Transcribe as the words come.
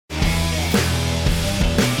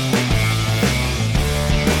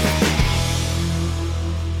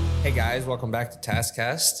guys, welcome back to TAZ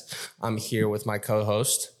Cast. I'm here with my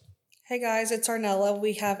co-host. Hey guys, it's Arnella.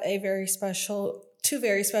 We have two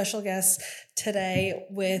very special guests today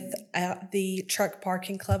with the Truck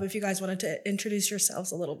Parking Club. If you guys wanted to introduce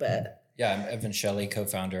yourselves a little bit. Yeah, I'm Evan Shelley,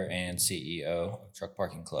 co-founder and CEO of Truck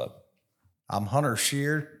Parking Club. I'm Hunter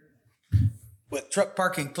Shearer with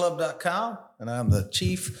truckparkingclub.com, and I'm the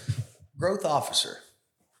Chief Growth Officer.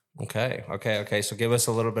 Okay. So give us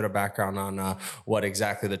a little bit of background on what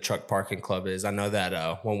exactly the Truck Parking Club is. I know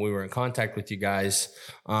that when we were in contact with you guys,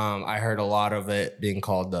 I heard a lot of it being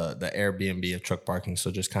called the Airbnb of truck parking.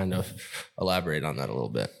 So just kind of elaborate on that a little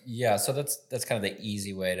bit. Yeah, so that's kind of the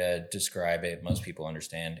easy way to describe it. Most people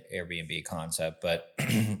understand Airbnb concept, but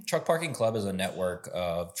Truck Parking Club is a network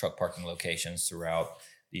of truck parking locations throughout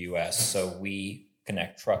the U.S. So we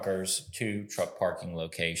connect truckers to truck parking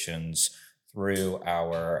locations through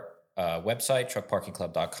our website,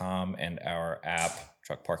 truckparkingclub.com, and our app,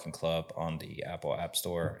 Truck Parking Club, on the Apple App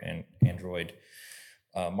Store and Android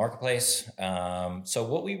Marketplace. So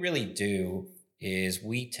what we really do is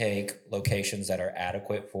we take locations that are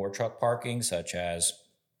adequate for truck parking, such as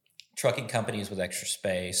trucking companies with extra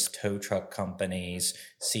space, tow truck companies,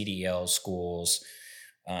 CDL schools,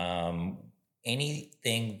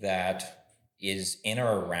 anything that is in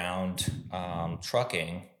or around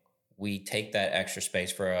trucking. We take that extra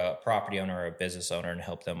space for a property owner or a business owner and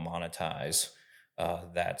help them monetize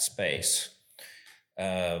that space.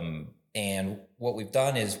 And what we've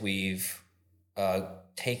done is we've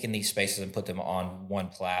taken these spaces and put them on one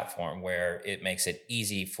platform where it makes it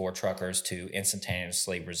easy for truckers to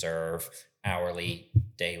instantaneously reserve hourly,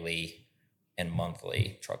 daily, and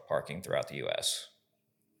monthly truck parking throughout the U.S.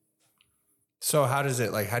 So how does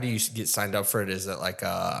it how do you get signed up for it? Is it like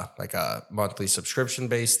a monthly subscription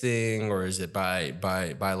based thing, or is it by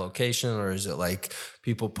location, or is it like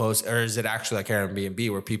people post, or is it actually like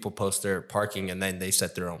Airbnb where people post their parking and then they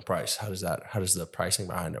set their own price? How does the pricing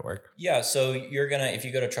behind it work? Yeah, so if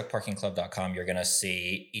you go to truckparkingclub.com, you're gonna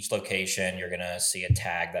see each location, you're gonna see a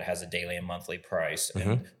tag that has a daily and monthly price.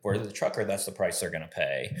 And for the trucker, that's the price they're gonna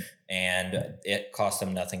pay. And it costs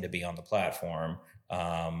them nothing to be on the platform.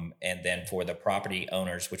 And then for the property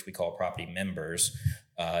owners, which we call property members,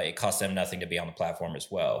 it costs them nothing to be on the platform as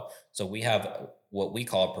well. So we have what we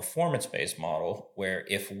call a performance-based model, where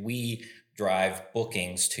if we drive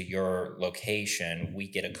bookings to your location, we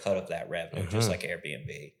get a cut of that revenue, just like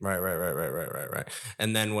Airbnb. Right.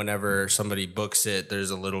 And then whenever somebody books it, there's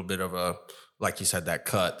a little bit of a, like you said, that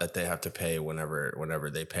cut that they have to pay whenever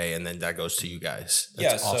they pay, and then that goes to you guys.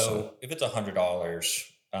 That's awesome. So if it's $100,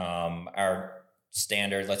 our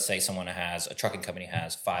standard, let's say a trucking company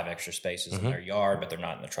has 5 extra spaces in their yard, but they're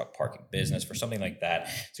not in the truck parking business. For something like that,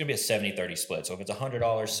 it's going to be a 70-30 split. So if it's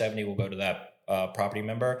 $100, 70 will go to that property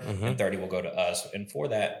member and 30 will go to us. And for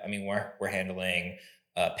that, I mean, we're handling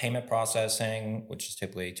payment processing, which is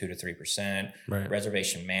typically 2 to 3%,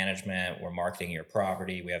 reservation management. We're marketing your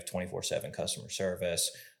property. We have 24/7 customer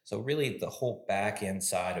service. So really the whole back end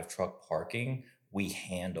side of truck parking we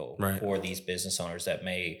handle for these business owners that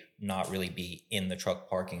may not really be in the truck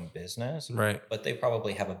parking business, but they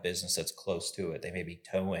probably have a business that's close to it. They may be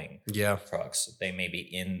towing trucks. They may be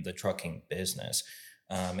in the trucking business.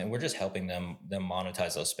 And we're just helping them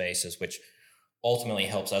monetize those spaces, which ultimately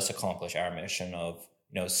helps us accomplish our mission of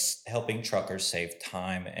helping truckers save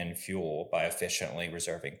time and fuel by efficiently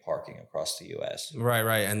reserving parking across the U.S.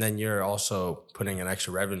 Right. And then you're also putting an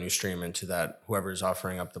extra revenue stream into that, whoever's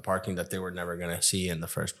offering up the parking that they were never going to see in the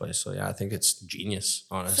first place. So yeah, I think it's genius,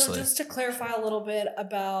 honestly. So just to clarify a little bit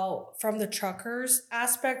about from the truckers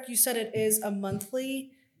aspect, you said it is a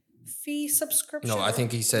monthly fee subscription? No, I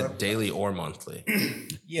think he said daily or monthly.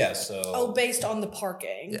 Yeah, so... Oh, based on the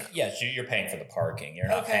parking. Yeah, so you're paying for the parking. You're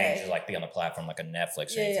not paying to be on the platform like a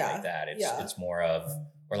Netflix or anything like that. It's more of,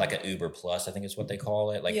 or like an Uber Plus, I think is what they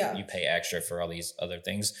call it. You pay extra for all these other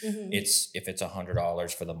things. If it's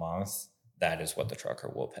 $100 for the month, that is what the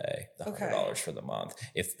trucker will pay, the $100 for the month.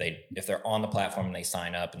 If they're on the platform and they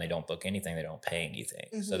sign up and they don't book anything, they don't pay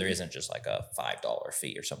anything. So there isn't just like a $5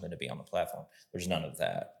 fee or something to be on the platform. There's none of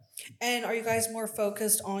that. And are you guys more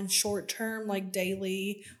focused on short term, like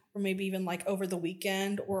daily, or maybe even like over the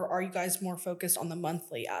weekend, or are you guys more focused on the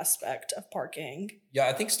monthly aspect of parking? Yeah,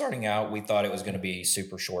 I think starting out, we thought it was going to be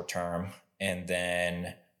super short term. And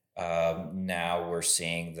then now we're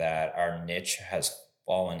seeing that our niche has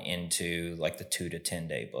fallen into like the 2 to 10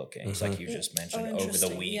 day bookings, like you just mentioned, over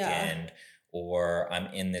the weekend. Or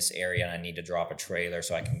I'm in this area and I need to drop a trailer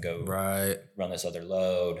so I can go run this other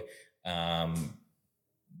load.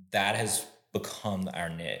 That has become our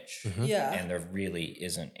niche. And there really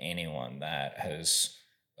isn't anyone that has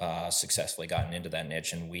successfully gotten into that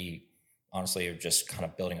niche. And we honestly are just kind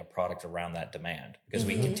of building a product around that demand because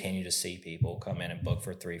we continue to see people come in and book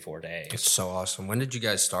for 3-4 days. It's so awesome. When did you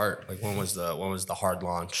guys start? Like when was the hard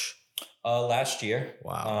launch? Last year.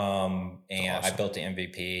 Wow. And awesome. I built the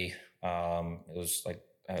MVP. It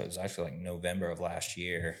was actually like November of last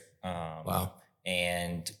year. Wow.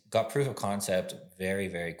 And got proof of concept very,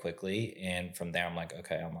 very quickly. And from there, I'm like,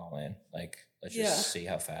 okay, I'm all in. Like, let's just see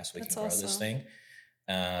how fast we can grow this thing.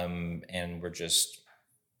 And we're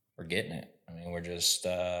getting it. I mean, we're just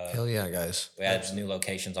hell yeah, guys. We add new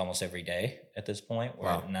locations almost every day at this point. We're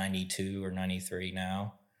at 92 or 93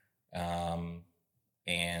 now.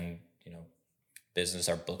 And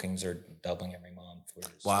our bookings are doubling every month.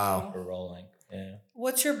 We're rolling. Yeah.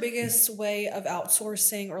 What's your biggest way of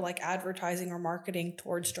outsourcing or like advertising or marketing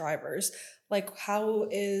towards drivers? Like how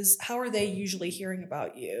are they usually hearing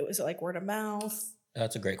about you? Is it like word of mouth?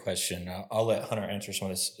 That's a great question. I'll let Hunter answer some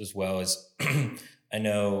of this as well. As I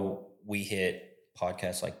know we hit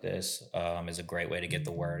podcasts like this is a great way to get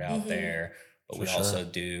the word out there. But we also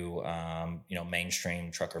do,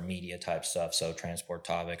 mainstream trucker media type stuff. So Transport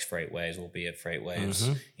Topics, Freightways, we'll be at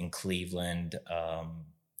Freightways in Cleveland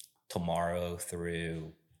tomorrow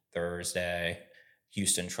through Thursday.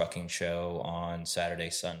 Houston Trucking Show on Saturday,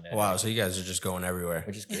 Sunday. Wow, so you guys are just going everywhere.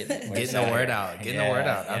 We're just getting the word out. Getting the word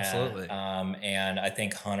out. Absolutely. And I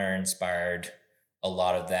think Hunter inspired a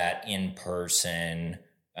lot of that in person.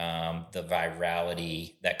 The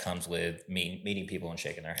virality that comes with meeting people and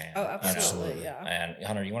shaking their hand. Oh, absolutely. Yeah. And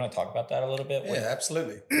Hunter, you want to talk about that a little bit? Yeah,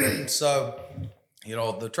 absolutely. So,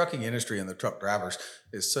 the trucking industry and the truck drivers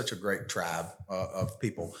is such a great tribe of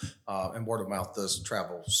people, and word of mouth does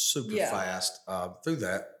travel super fast through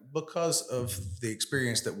that because of the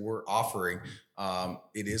experience that we're offering.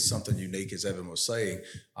 It is something unique, as Evan was saying,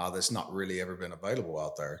 that's not really ever been available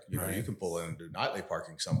out there. You can pull in and do nightly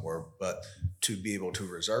parking somewhere, but to be able to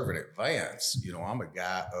reserve in advance, I'm a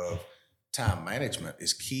guy of time management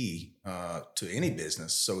is key to any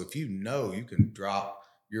business. So if you can drop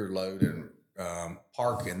your load and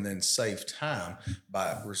park and then save time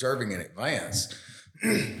by reserving in advance.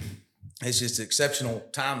 It's just exceptional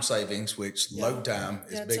time savings, which load time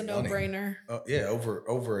is big money. It's a no-brainer.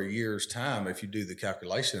 Over a year's time, if you do the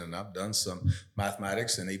calculation, and I've done some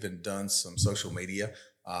mathematics and even done some social media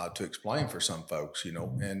to explain for some folks,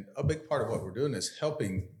 and a big part of what we're doing is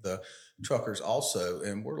helping the truckers also,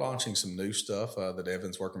 and we're launching some new stuff that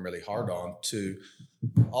Evan's working really hard on to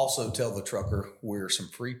also tell the trucker where some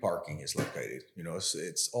free parking is located.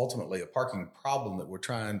 It's ultimately a parking problem that we're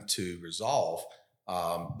trying to resolve.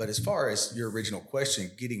 But as far as your original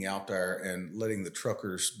question, getting out there and letting the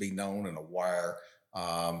truckers be known and aware,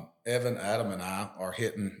 Evan, Adam, and I are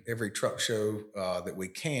hitting every truck show that we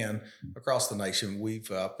can across the nation. We've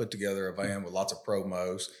put together a van with lots of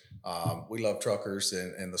promos. We love truckers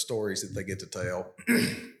and the stories that they get to tell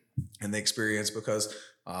and the experience because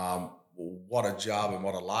what a job and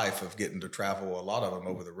what a life of getting to travel, a lot of them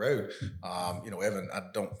over the road. Evan, I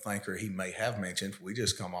don't think, or he may have mentioned, we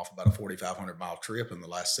just come off about a 4,500 mile trip in the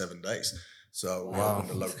last 7 days. So we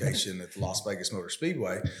opened a location at the Las Vegas Motor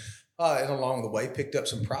Speedway. And along the way, picked up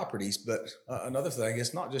some properties. But another thing,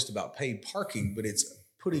 it's not just about paid parking, but it's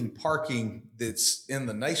putting parking that's in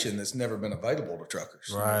the nation that's never been available to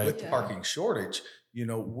truckers. Right. With the parking shortage,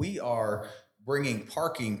 we are bringing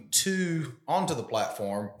parking onto the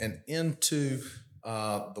platform and into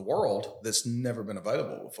the world that's never been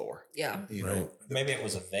available before. Yeah. Maybe it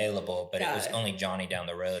was available, but it was only Johnny down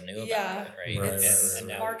the road knew about it, right? And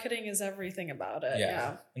now marketing is everything about it. Yeah.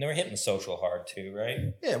 And then we're hitting social hard too,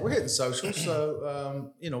 right? Yeah, we're hitting social.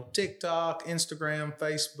 So, TikTok, Instagram,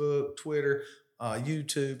 Facebook, Twitter,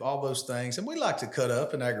 YouTube, all those things. And we like to cut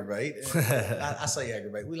up and aggravate. And I say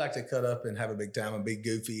aggravate. We like to cut up and have a big time and be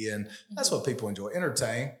goofy. And that's what people enjoy.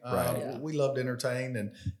 Entertain. We love to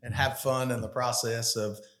entertain and have fun in the process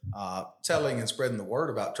of telling and spreading the word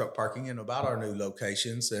about truck parking and about our new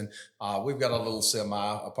locations. And we've got a little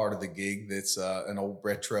semi, a part of the gig that's an old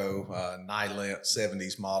retro Nylent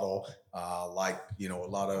 70s model. A lot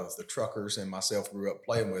of the truckers and myself grew up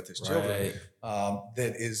playing with as children,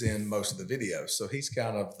 that is in most of the videos. So he's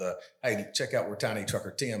kind of hey, check out where Tiny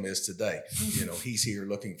Trucker Tim is today. He's here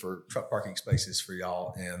looking for truck parking spaces for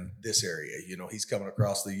y'all in this area. He's coming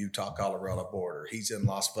across the Utah-Colorado border. He's in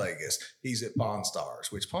Las Vegas. He's at Pawn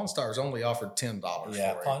Stars, which Pawn Stars only offered $10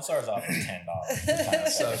 Yeah, for Pawn Stars offered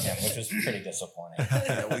 $10, which was pretty disappointing.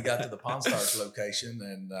 We got to the Pawn Stars location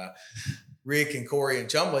and Rick and Corey and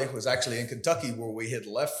Chumley was actually in Kentucky where we had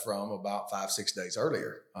left from about 5-6 days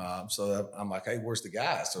earlier. So I'm like, hey, where's the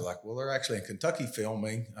guys? They're like, well, they're actually in Kentucky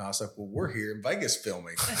filming. I was like, well, we're here in Vegas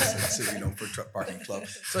filming, so, for Truck Parking Club.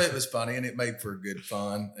 So it was funny and it made for good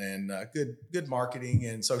fun and good marketing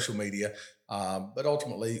and social media. But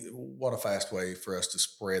ultimately, what a fast way for us to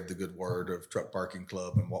spread the good word of Truck Parking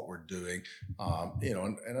Club and what we're doing.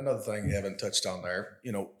 And another thing Evan touched on there,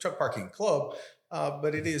 Truck Parking Club,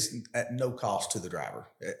 but it is at no cost to the driver.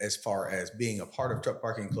 As far as being a part of Truck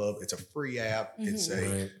Parking Club, it's a free app. Mm-hmm. It's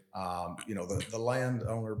the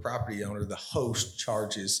landowner, property owner, the host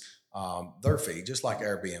charges their fee, just like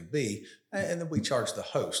Airbnb. And then we charge the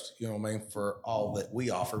host, for all that we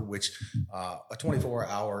offer, which a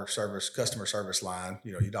 24-hour customer service line,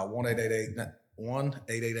 you dial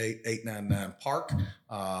 1-888-899-PARK.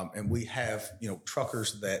 And we have,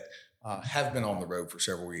 truckers that have been on the road for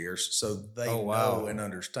several years, so they know and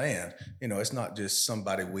understand. It's not just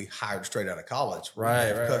somebody we hired straight out of college. Right.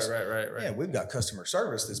 Yeah, we've got customer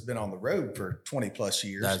service that's been on the road for 20 plus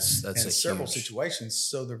years. That's in several situations.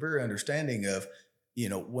 So they're very understanding of,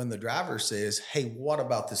 when the driver says, hey, what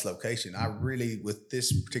about this location? With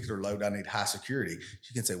this particular load, I need high security.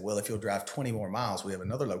 You can say, well, if you'll drive 20 more miles, we have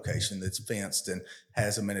another location that's fenced and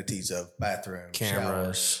has amenities of bathroom,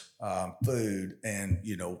 cameras, showers, food, and,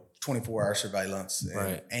 24-hour surveillance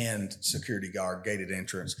and security guard, gated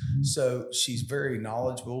entrance. So she's very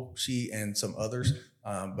knowledgeable, she and some others,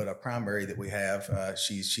 but a primary that we have,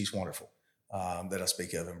 she's wonderful. That I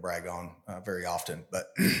speak of and brag on very often.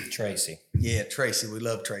 But Tracy. Yeah, Tracy. We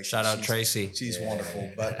love Tracy. Shout out Tracy. She's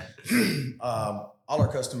wonderful. But all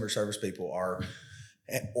our customer service people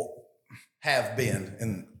have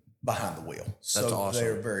been behind the wheel. So that's awesome.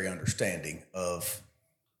 They're very understanding of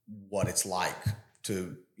what it's like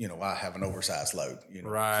to, I have an oversized load.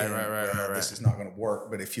 Right. This is not going to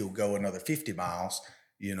work. But if you'll go another 50 miles,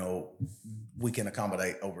 we can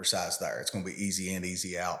accommodate oversized there. It's going to be easy in,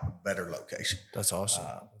 easy out, better location. That's awesome.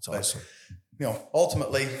 Awesome.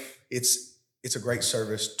 Ultimately, it's a great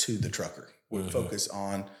service to the trucker. We focus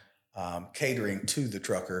on catering to the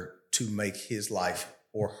trucker to make his life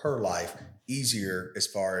or her life easier as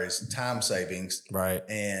far as time savings,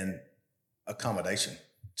 and accommodation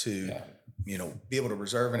to. Be able to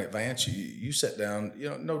reserve in advance. You sit down,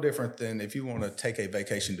 no different than if you want to take a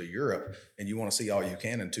vacation to Europe and you want to see all you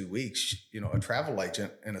can in 2 weeks, a travel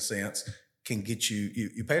agent, in a sense, can get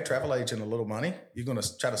you pay a travel agent a little money. You're going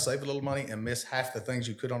to try to save a little money and miss half the things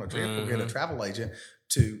you could on a trip. We'll get a travel agent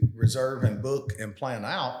to reserve and book and plan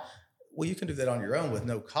out. Well, you can do that on your own with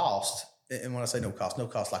no cost. And when I say no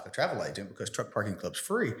cost like a travel agent, because Truck Parking Club's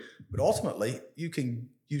free, but ultimately you can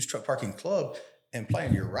use Truck Parking Club and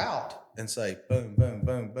plan your route and say, boom, boom,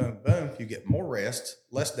 boom, boom, boom. You get more rest,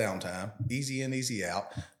 less downtime, easy in, easy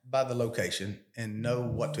out by the location, and know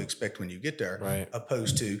what to expect when you get there,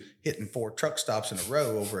 opposed to hitting 4 truck stops in a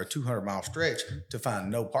row over a 200-mile stretch to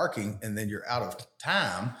find no parking, and then you're out of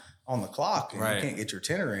time on the clock and you can't get your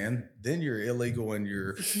tender in. Then you're illegal and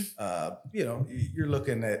you're, you're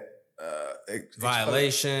looking at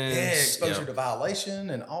violations. Exposure to violation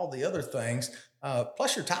and all the other things.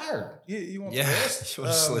 Plus, you're tired. You want to rest. You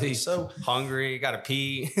want to sleep. So hungry. You got to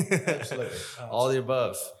pee. Absolutely. All the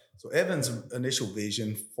above. So Evan's initial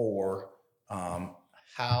vision for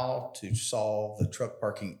how to solve the truck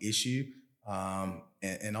parking issue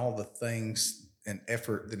and all the things and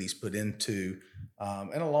effort that he's put into,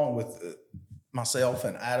 and along with myself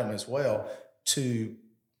and Adam as well, to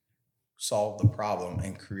solve the problem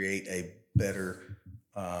and create a better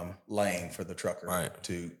lane for the trucker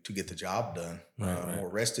to get the job done, more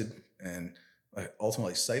rested, and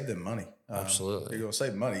ultimately save them money. Absolutely. You're going to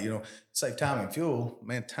save money, save time and fuel.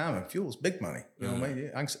 Man, time and fuel is big money. You know what I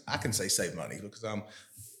mean? I can say save money because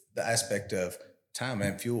the aspect of time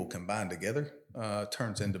and fuel combined together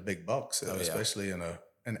turns into big bucks, especially in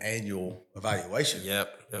an annual evaluation.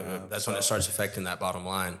 Yep. That's when it starts affecting that bottom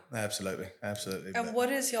line. Absolutely. And what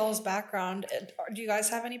is y'all's background? Do you guys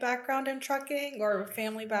have any background in trucking or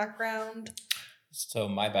family background? So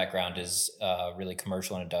my background is really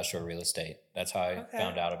commercial and industrial real estate. That's how I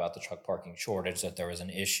found out about the truck parking shortage, that there was an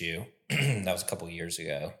issue. That was a couple of years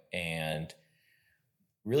ago, and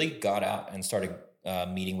really got out and started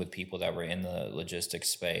meeting with people that were in the logistics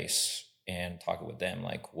space and talking with them,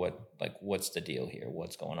 what's the deal here?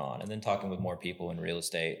 What's going on? And then talking with more people in real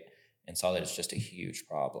estate, and saw that it's just a huge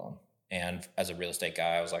problem. And as a real estate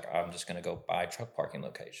guy, I was like, I'm just going to go buy truck parking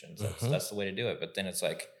locations. That's the way to do it. But then it's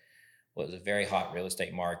like, well, it was a very hot real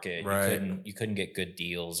estate market. You couldn't get good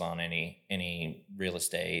deals on any real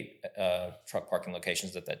estate truck parking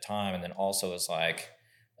locations at that time. And then also it's like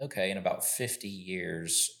okay, in about 50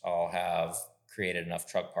 years, I'll have created enough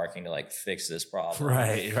truck parking to like fix this problem.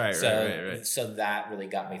 Right. So that really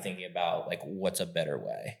got me thinking about like, what's a better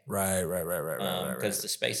way? Right. Because the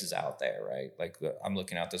space is out there, right? Like I'm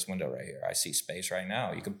looking out this window right here. I see space right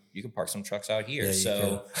now. You can park some trucks out here. Yeah,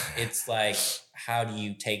 so it's like, how do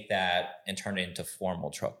you take that and turn it into formal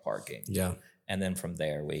truck parking? Yeah. And then from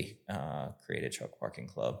there, we created Truck Parking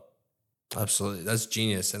Club. Absolutely. That's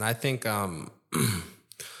genius. And I think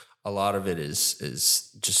a lot of it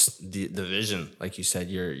is just the vision. Like you said,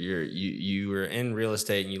 you were in real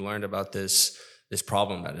estate and you learned about this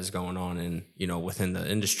problem that is going on in, within the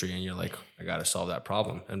industry, and you're like, I got to solve that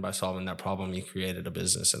problem. And by solving that problem, you created a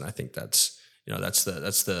business. And I think that's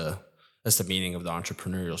the meaning of the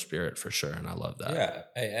entrepreneurial spirit for sure. And I love that. Yeah.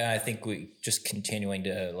 And I think we just continuing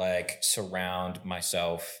to like surround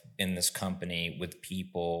myself in this company with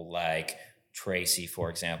people like Tracy, for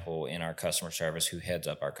example, in our customer service, who heads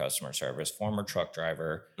up our customer service, former truck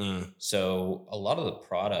driver. So a lot of the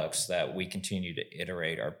products that we continue to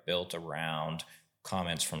iterate are built around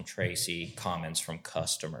comments from Tracy, comments from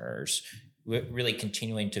customers, really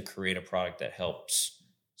continuing to create a product that helps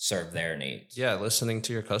serve their needs. Yeah, listening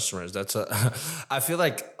to your customers. I feel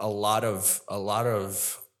like a lot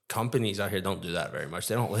of companies out here don't do that very much.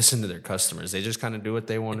 They don't listen to their customers. They just kind of do what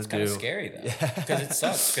they want to do. It's kind of scary though, because it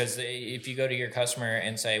sucks. Because if you go to your customer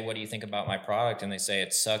and say, "What do you think about my product?" and they say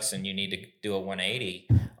it sucks, and you need to do a 180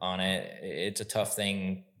 on it, it's a tough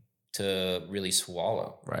thing to really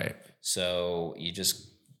swallow. Right. So you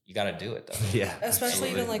got to do it though. Yeah. Especially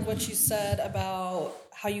even like what you said about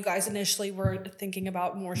how you guys initially were thinking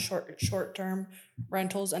about more short-term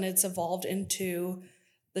rentals, and it's evolved into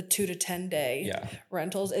the 2 to 10 day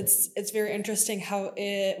rentals. It's very interesting how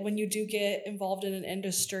when you do get involved in an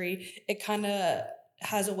industry, it kind of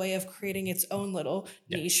has a way of creating its own little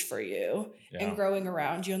niche for you and growing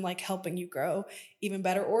around you and like helping you grow even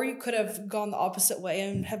better. Or you could have gone the opposite way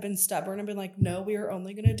and have been stubborn and been like, no, we are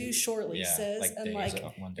only going to do short leases. And like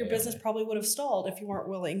your business probably would have stalled if you weren't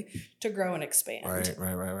willing to grow and expand.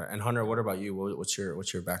 Right. And Hunter, what about you? What's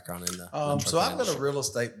your background in the so I've got a real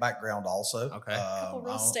estate background also. Okay. A couple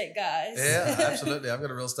real estate guys. Yeah, absolutely. I've got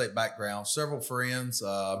a real estate background. Several friends.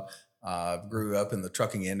 Grew up in the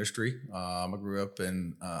trucking industry. I grew up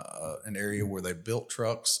in an area where they built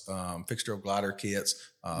trucks, fixed wheel glider kits.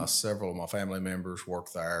 Several of my family members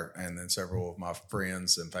work there, and then several of my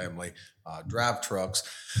friends and family drive trucks.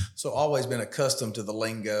 So always been accustomed to the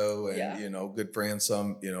lingo and, good friends,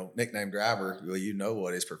 some, nickname driver, well,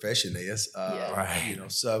 what his profession is. Right.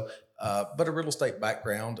 But a real estate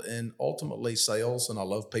background and ultimately sales, and I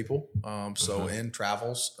love people. So in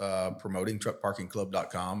travels, promoting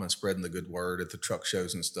truckparkingclub.com and spreading the good word at the truck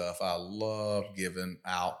shows and stuff. I love giving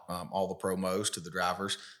out all the promos to the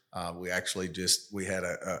drivers. We actually we had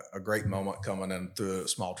a great moment coming in through a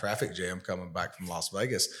small traffic jam coming back from Las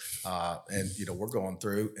Vegas. And we're going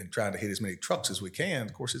through and trying to hit as many trucks as we can.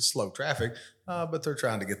 Of course, it's slow traffic, but they're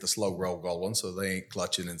trying to get the slow roll going so they ain't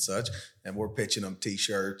clutching and such. And we're pitching them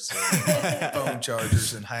T-shirts and phone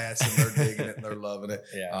chargers and hats, and they're digging it and they're loving it.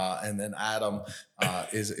 Yeah. And then Adam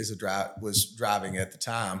was driving at the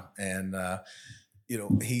time, and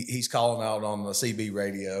he's calling out on the CB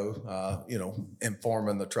radio,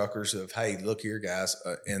 informing the truckers of, hey, look here, guys,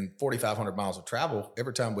 in 4,500 miles of travel,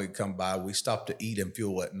 every time we come by, we stop to eat and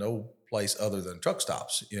fuel at no place other than truck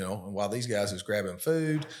stops, and while these guys is grabbing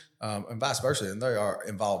food, and vice versa, and they are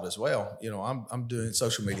involved as well. I'm doing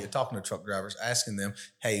social media, talking to truck drivers, asking them,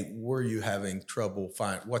 hey, were you having trouble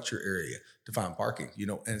what's your area to find parking?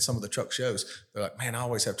 And some of the truck shows, they're like, man, I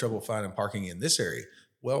always have trouble finding parking in this area.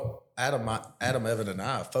 Well, Adam, Evan, and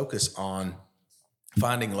I focus on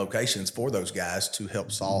finding locations for those guys to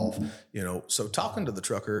help solve, so talking to the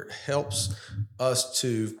trucker helps us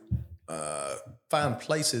to find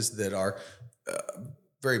places that are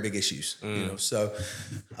very big issues, so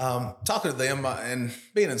talking to them and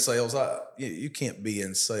being in sales, you can't be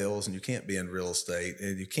in sales and you can't be in real estate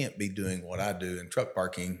and you can't be doing what I do in truck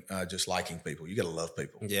parking, just liking people. You got to love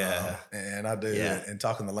people. Yeah. And I do. And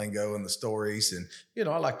talking the lingo and the stories. And,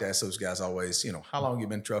 I like to ask those guys always, how long you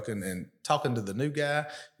been trucking, and talking to the new guy,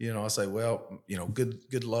 I say, well,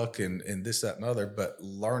 good luck and this, that, and other, but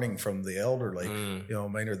learning from the elderly,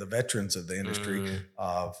 or the veterans of the industry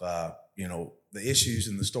of, the issues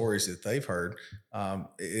and the stories that they've heard.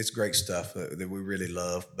 It's great stuff that we really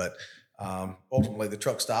love. But ultimately, the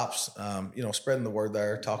truck stops, spreading the word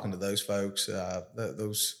there, talking to those folks,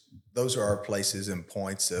 those those are our places and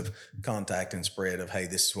points of contact and spread of, hey,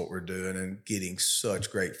 this is what we're doing, and getting such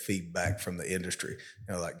great feedback from the industry.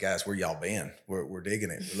 Like, guys, where y'all been? We're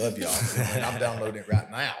digging it. We love y'all. And I'm downloading it right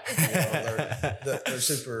now. They're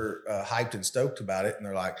super hyped and stoked about it. And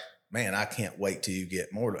they're like, man, I can't wait till you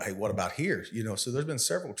get more. Hey, what about here? So there's been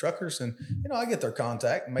several truckers, and, I get their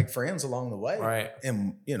contact and make friends along the way. Right.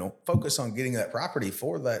 And, focus on getting that property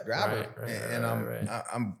for that driver.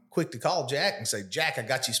 I'm quick to call Jack and say, Jack, I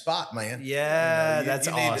got you spot, man. Yeah, that's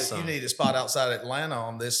awesome. You need a spot outside Atlanta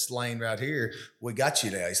on this lane right here. We got you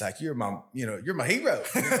there. He's like, you're my hero.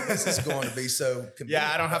 This is going to be so convenient.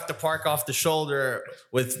 Yeah, I don't have to park off the shoulder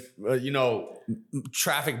with,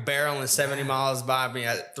 traffic barreling 70 miles by me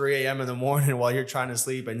at 3 a.m. in the morning while you're trying to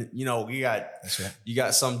sleep. And, you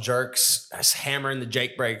got some jerks hammering the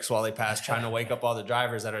Jake brakes while they pass, trying to wake up all the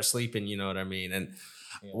drivers that are sleeping. You know what I mean? And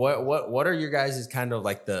what are your guys' kind of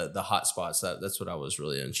like the hot spots? That's what I was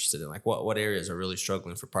really interested in. Like what areas are really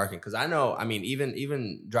struggling for parking? Because I know,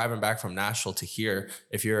 even driving back from Nashville to here,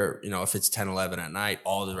 if you're, if it's 10, 11 at night,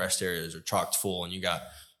 all the rest areas are chocked full, and you got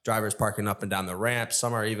drivers parking up and down the ramp.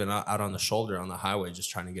 Some are even out on the shoulder on the highway, just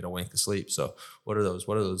trying to get a wink of sleep. So what are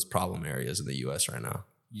those problem areas in the U.S. right now?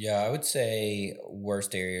 Yeah, I would say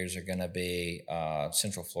worst areas are going to be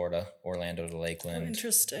Central Florida, Orlando to Lakeland.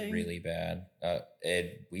 Interesting. Really bad.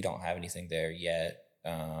 We don't have anything there yet,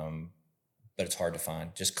 but it's hard to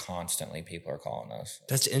find. Just constantly people are calling us.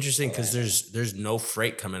 That's interesting because there's no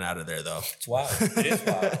freight coming out of there, though. It's wild. It is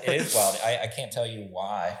wild. It is wild. I can't tell you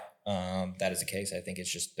why that is the case. I think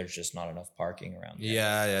there's just not enough parking around there.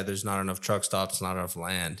 Yeah. There's not enough truck stops, not enough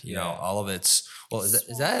land. You know, all of it's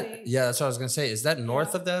is that? Yeah, that's what I was gonna say. Is that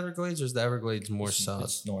north of the Everglades, or is the Everglades more south?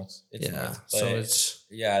 It's north. It's north. So it's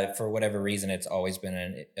for whatever reason, it's always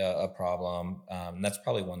been a problem. That's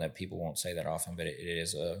probably one that people won't say that often, but it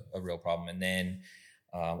is a real problem. And then,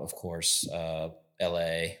 of course,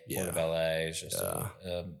 LA, Port of LA is just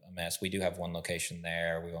a mess. We do have one location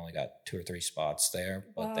there. We've only got 2 or 3 spots there,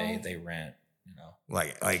 but they rent,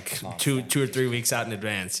 like 2 or 3 weeks out in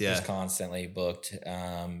advance. Yeah, just constantly booked.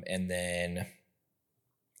 And then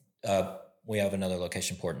we have another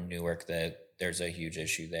location, Port in Newark, that there's a huge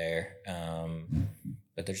issue there.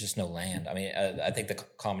 But there's just no land. I think the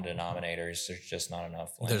common denominator is there's just not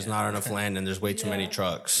enough land. There's not enough land, and there's way too many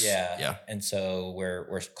trucks. Yeah. And so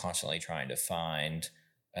we're constantly trying to find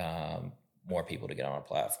more people to get on a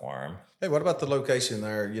platform. Hey, what about the location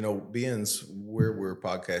there? Being where we're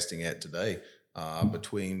podcasting at today,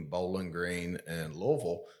 between Bowling Green and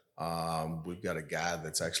Louisville, we've got a guy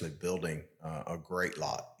that's actually building a great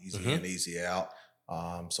lot, easy in, easy out.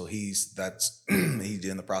 So he's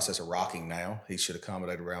in the process of rocking now. He should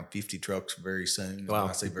accommodate around 50 trucks very soon. Wow. When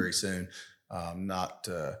I say very soon, not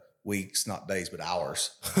weeks, not days, but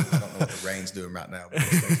hours. I don't know what the rain's doing right now, but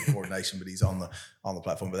it's coordination, but he's on the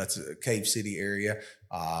platform. But that's a Cave City area.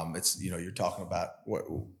 It's, you're talking about what,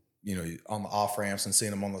 on the off ramps and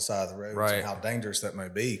seeing them on the side of the road, right, and how dangerous that may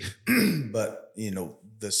be. But,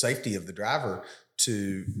 the safety of the driver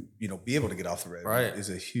to, be able to get off the road, right,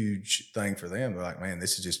 is a huge thing for them. They're like, man,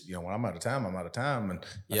 this is just, when I'm out of time, I'm out of time. And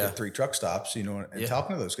I did 3 truck stops, and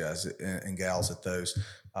talking to those guys and gals at those,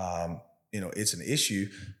 it's an issue.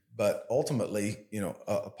 But ultimately,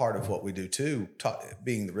 a part of what we do too,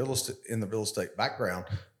 being the real estate background,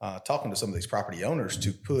 talking to some of these property owners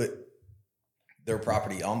to put their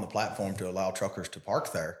property on the platform to allow truckers to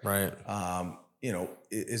park there, right?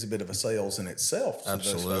 Is a bit of a sales in itself to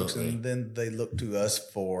those folks. And then they look to us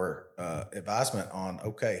for advisement on,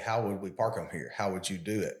 okay, how would we park them here? How would you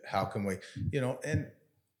do it? How can we,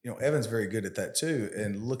 Evan's very good at that too.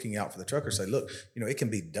 And looking out for the truckers, say, look, it can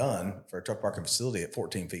be done for a truck parking facility at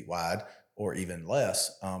 14 feet wide or even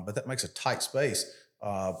less. But that makes a tight space.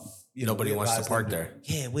 Nobody wants to park there.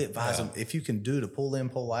 Yeah. We advise them, if you can do to pull in,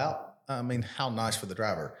 pull out, how nice for the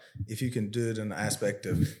driver. If you can do it in the aspect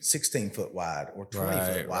of 16 foot wide or 20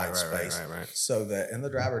 foot wide space. Right. So that, and the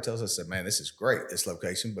driver tells us that, man, this is great, this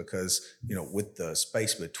location, because, with the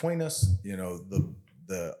space between us,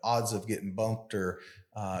 the odds of getting bumped or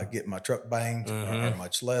getting my truck banged are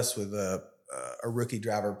much less with a rookie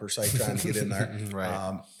driver per se trying to get in there.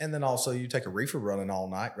 Right. And then also you take a reefer running all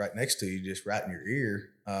night right next to you, just right in your ear.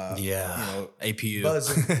 APU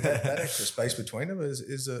buzzing. that extra space between them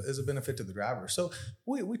is a benefit to the driver. So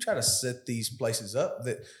we try to set these places up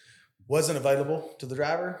that wasn't available to the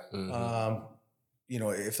driver.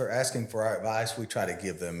 If they're asking for our advice, we try to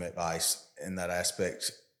give them advice in that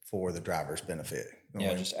aspect for the driver's benefit.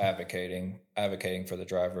 Just advocating for the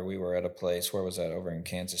driver. We were at a place, where was that, over in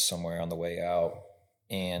Kansas somewhere on the way out.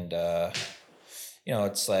 And,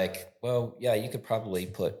 it's like, well, yeah, you could probably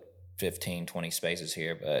put 15, 20 spaces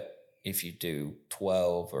here, but if you do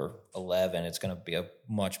 12 or 11, it's going to be a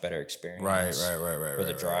much better experience for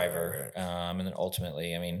the driver. And then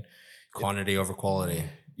ultimately, I mean, quantity over quality.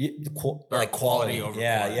 Quality over quality. quality.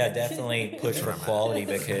 Definitely push for quality,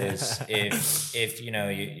 because if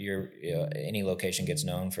you're any location gets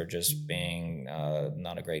known for just being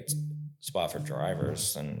not a great spot for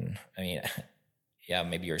drivers, and I mean, yeah,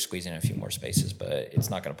 maybe you're squeezing in a few more spaces, but it's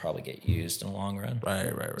not going to probably get used in the long run. Right.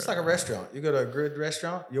 It's like a restaurant. You go to a good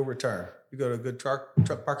restaurant, you'll return. You go to a good truck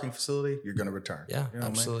parking facility, you're going to return. Yeah, you know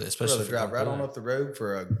absolutely. What I mean? Especially I'd rather drive right on up the road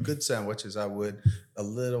for a good sandwich as I would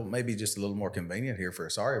maybe just a little more convenient here for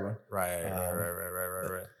a sorry one.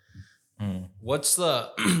 Right. What's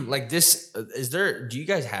the like this? Do you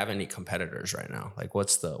guys have any competitors right now? Like,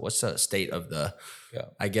 what's the state of the? Yeah.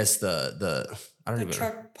 I guess the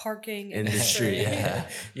truck parking industry.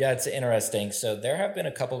 Yeah, it's interesting. So there have been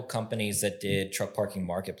a couple of companies that did truck parking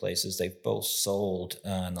marketplaces. They've both sold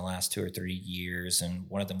in the last 2 or 3 years, and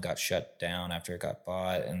one of them got shut down after it got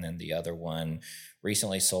bought, and then the other one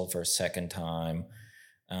recently sold for a second time.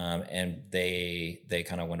 And they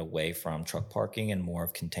kind of went away from truck parking and more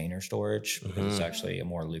of container storage, because it's actually a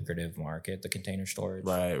more lucrative market, the container storage.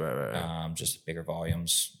 Right. Just bigger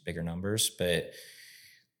volumes, bigger numbers. But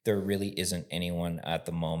there really isn't anyone at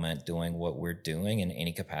the moment doing what we're doing in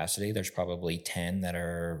any capacity. There's probably 10 that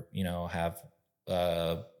are, have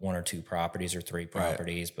 1 or 2 properties or 3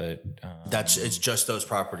 properties, but it's just those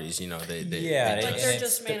properties, they're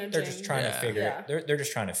just managing. They're just trying to figure it. They're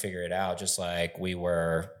just trying to figure it out, just like we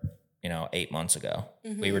were 8 months ago.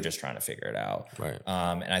 We were just trying to figure it out. Right.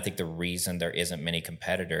 And I think the reason there isn't many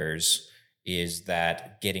competitors is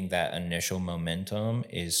that getting that initial momentum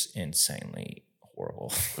is insanely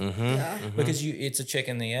horrible. Because it's a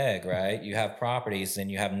chicken and the egg, right? You have properties, then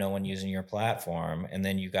you have no one using your platform, and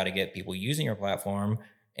then you got to get people using your platform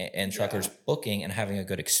and truckers booking and having a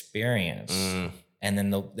good experience. And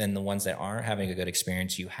then the ones that aren't having a good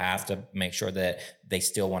experience, you have to make sure that they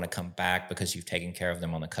still want to come back because you've taken care of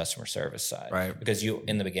them on the customer service side. Right. Because you,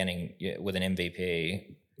 in the beginning, with an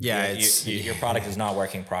MVP, your product is not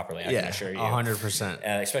working properly. I can assure you, 100%.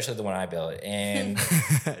 Especially the one I built. And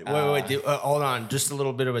wait, hold on, just a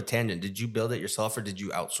little bit of a tangent. Did you build it yourself, or did you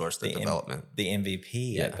outsource the development? The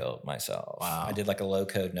MVP I built myself. Wow. I did like a low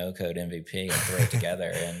code, no code MVP and threw it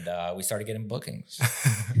together, and we started getting bookings.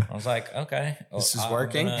 I was like, okay, this is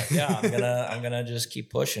working. I'm gonna just keep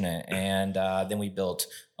pushing it, and then we built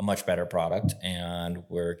a much better product, and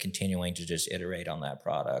we're continuing to just iterate on that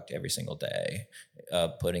product every single day,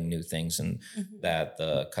 putting new things in that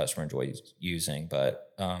the customer enjoys using.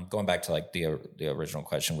 But going back to like the original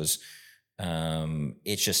question was,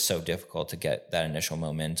 it's just so difficult to get that initial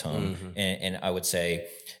momentum. And I would say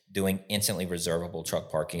doing instantly reservable truck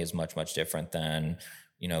parking is much, much different than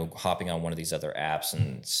hopping on one of these other apps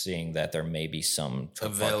and seeing that there may be some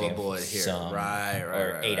truck available parking here.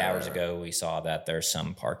 Right. 8 hours ago, we saw that there's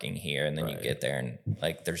some parking here, and then you get there and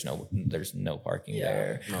like there's no parking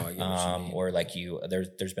there. No, I get what you mean. Or like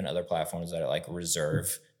there's been other platforms that are like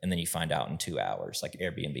reserve, and then you find out in 2 hours, like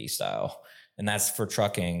Airbnb style. And that's for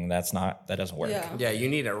trucking. That doesn't work. Yeah, you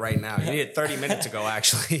need it right now. You need it 30 minutes ago,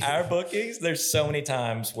 actually. Our bookings, there's so many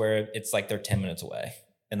times where it's like they're 10 minutes away.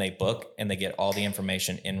 And they book and they get all the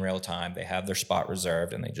information in real time. They have their spot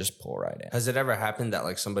reserved and they just pull right in. Has it ever happened that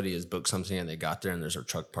like somebody has booked something and they got there and there's a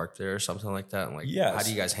truck parked there or something like that? And like, how do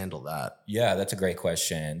you guys handle that? Yeah, that's a great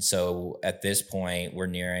question. So at this point, we're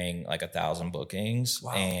nearing like 1,000 bookings.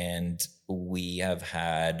 Wow. And we have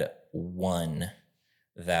had one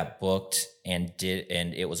that booked and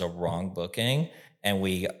it was a wrong booking. And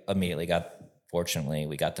we immediately fortunately,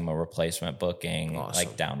 we got them a replacement booking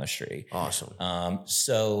like down the street. Awesome.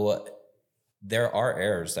 So there are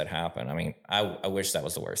errors that happen. I mean, I wish that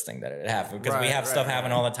was the worst thing that it happened, because we have stuff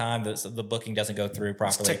happen all the time. The booking doesn't go through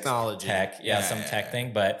properly. It's technology. Some tech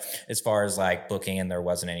thing. But as far as like booking and there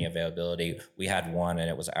wasn't any availability, we had one and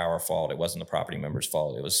it was our fault. It wasn't the property member's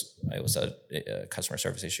fault. It was a customer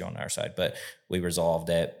service issue on our side, but we resolved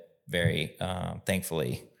it very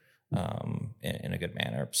thankfully in a good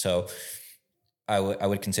manner. So I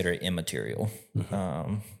would consider it immaterial,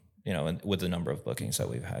 with the number of bookings that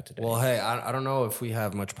we've had today. Well, hey, I don't know if we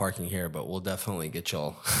have much parking here, but we'll definitely get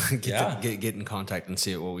y'all get in contact and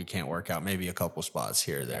see what we can't work out. Maybe a couple spots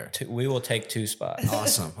here or there. We will take 2 spots.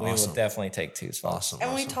 Awesome. We will definitely take 2 spots. Awesome.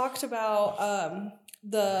 And we talked about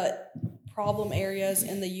the problem areas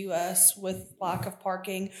in the U.S. with lack of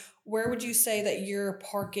parking. Where would you say that you're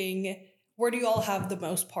parking? Where do you all have the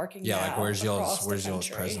most parking? Yeah, like where's y'all's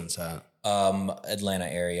presence at? Atlanta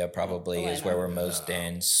area probably is where we're most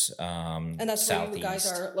dense. And that's Southeast. where you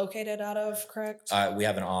guys are located out of, correct? We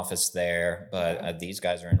have an office there, but these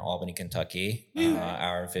guys are in Albany, Kentucky,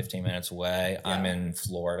 hour and 15 minutes away. Yeah. I'm in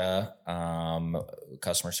Florida.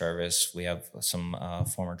 Customer service. We have some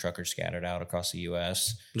former truckers scattered out across the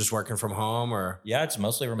U.S. Just working from home, or? Yeah, it's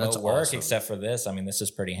mostly remote work, except for this. I mean, this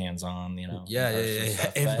is pretty hands-on, you know. Yeah.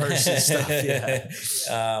 In-person stuff, yeah.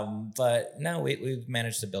 But no, we've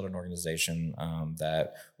managed to build an organization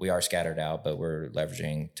that we are scattered out, but we're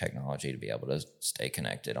leveraging technology to be able to stay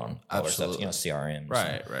connected on all our stuff, you know, CRM,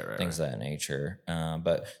 right, things of that nature.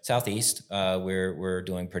 But Southeast, we're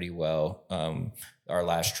doing pretty well. Our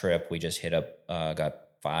last trip, we just hit up, got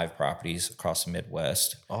 5 properties across the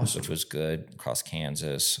Midwest, which was good, across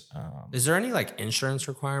Kansas. Is there any like insurance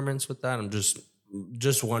requirements with that? I'm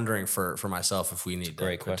just wondering for myself if we need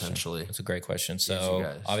that potentially. It's a great question.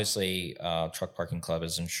 So obviously, Truck Parking Club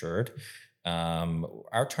is insured.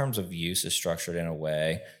 Our terms of use is structured in a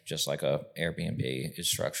way, just like a Airbnb is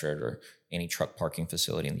structured, or any truck parking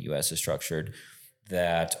facility in the U.S. is structured,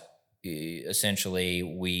 that essentially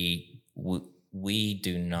we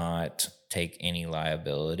do not take any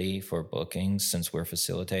liability for bookings since we're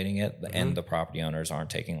facilitating it, and the property owners aren't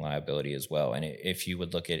taking liability as well. And if you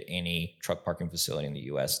would look at any truck parking facility in the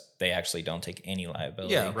U.S., they actually don't take any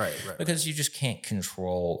liability. Yeah, right. Because you just can't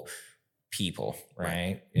control people,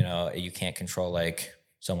 right? You know, you can't control like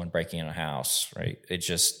someone breaking in a house, right? It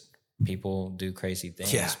just, people do crazy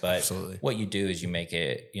things. Yeah, but absolutely. What you do is you make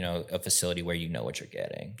it, you know, a facility where you know what you're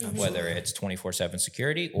getting, whether it's 24/7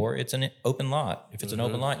 security or it's an open lot. If it's an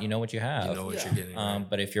open lot, you know what you have. You know what you're getting. Right.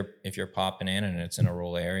 But if you're popping in and it's in a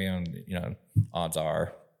rural area, and you know, odds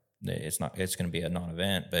are it's going to be a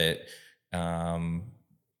non-event. But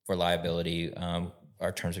for liability,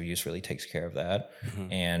 our terms of use really takes care of that.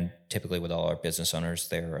 And typically with all our business owners,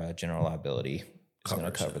 their general liability is going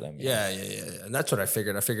to cover them. Yeah. And that's what I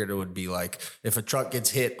figured. I figured it would be like if a truck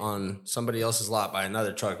gets hit on somebody else's lot by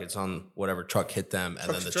another truck, it's on whatever truck hit them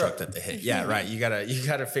and then the truck that they hit. Yeah, right. You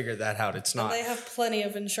gotta figure that out. It's not. And they have plenty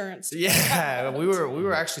of insurance. Yeah, we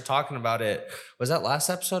were actually talking about it. Was that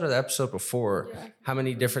last episode or the episode before? Yeah. How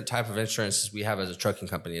many different type of insurances we have as a trucking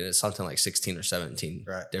company? And it's something like 16 or 17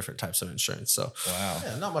 different types of insurance. So wow,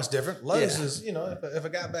 yeah, not much different. Lowe's is, you know, if a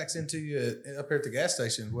guy backs into you up here at the gas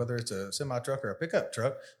station, whether it's a semi truck or a pickup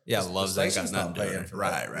truck, Love's ain't got nothing to do with it.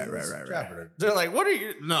 Right. They're like, what are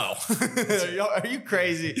you? No, are you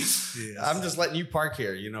crazy? Yes. I'm just letting you park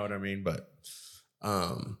here. You know what I mean? But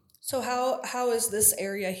so how is this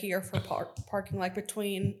area here for parking, like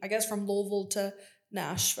between, I guess, from Louisville to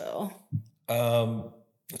Nashville?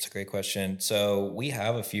 That's a great question. So we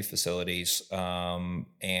have a few facilities, and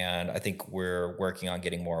I think we're working on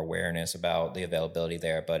getting more awareness about the availability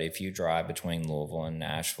there. But if you drive between Louisville and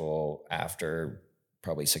Nashville after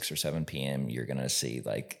probably 6 or 7 p.m., you're going to see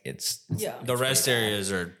like it's the rest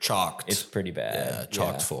areas are chalked. It's pretty bad.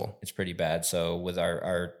 Chalked full. It's pretty bad. So with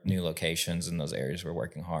our new locations in those areas, we're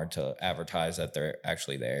working hard to advertise that they're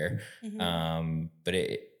actually there. But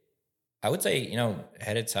I would say, you know,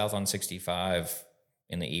 headed south on 65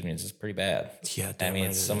 in the evenings is pretty bad. Yeah, I mean,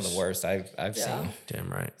 it's some of the worst I've seen.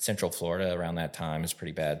 Damn right. Central Florida around that time is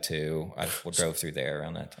pretty bad too. I drove through there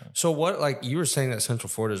around that time. So what, like you were saying that Central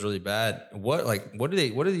Florida is really bad. What do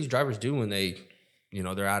these drivers do when they, you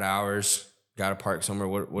know, they're out of hours, got to park somewhere?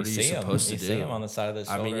 What are you supposed to do? You see them on the side of the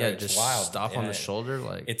shoulder. I mean, yeah, just wild. Stop on the shoulder.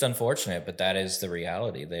 Like, it's unfortunate, but that is the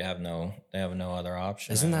reality. They have no other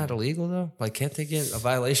option. Isn't that illegal though? Like, can't they get a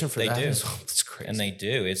violation for that? They do. It's crazy. And they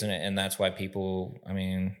do, isn't it? And that's why people, I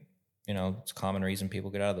mean, you know, it's a common reason people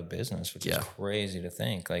get out of the business, which is crazy to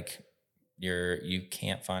think. Like, you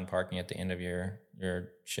can't find parking at the end of your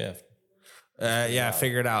shift.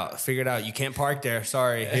 Figure it out. You can't park there.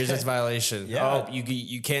 Sorry. Here's this violation. Oh,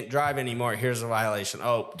 you can't drive anymore. Here's a violation.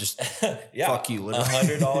 Oh, just fuck you. Literally.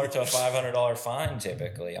 $100 to a $500 fine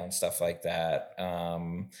typically on stuff like that.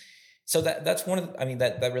 So that's one of the, I mean,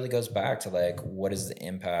 that really goes back to like, what is the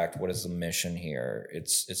impact? What is the mission here?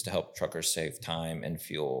 It's to help truckers save time and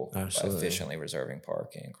fuel by efficiently reserving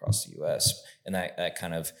parking across the U.S. And that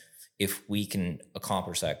kind of, if we can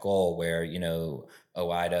accomplish that goal where, you know,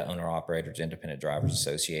 OIDA, Owner Operators Independent Drivers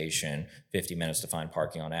Association, 50 minutes to find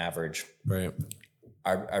parking on average. Right.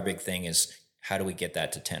 Our big thing is, how do we get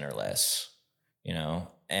that to 10 or less? You know,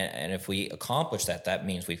 and if we accomplish that, that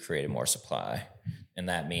means we've created more supply. And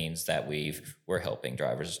that means that we're helping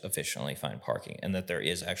drivers efficiently find parking, and that there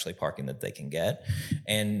is actually parking that they can get.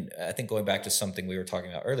 And I think going back to something we were talking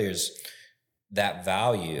about earlier is that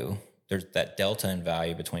value, there's that delta in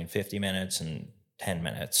value between 50 minutes and 10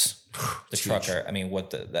 minutes. The trucker, I mean,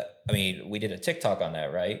 we did a TikTok on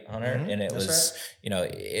that, right, Hunter? Mm-hmm. And it That's was,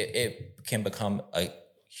 right. It can become a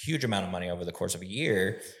huge amount of money over the course of a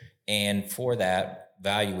year. And for that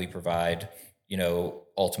value we provide,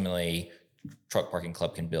 ultimately Truck Parking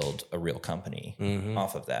Club can build a real company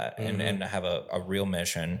off of that and have a real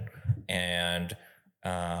mission and,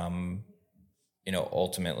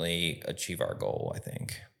 ultimately achieve our goal, I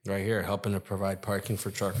think. Right here, helping to provide parking for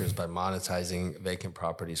truckers by monetizing vacant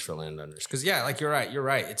properties for landowners. Because like you're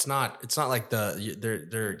right. It's not like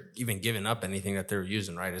they're even giving up anything that they're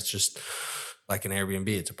using, right? It's just like an Airbnb.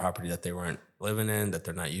 It's a property that they weren't living in, that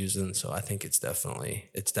they're not using. So I think it's definitely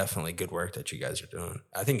good work that you guys are doing.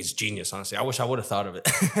 I think it's genius, honestly. I wish I would have thought of it.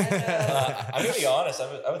 I'm gonna be honest.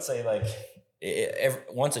 I would say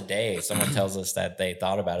once a day, someone tells us that they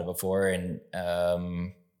thought about it before, and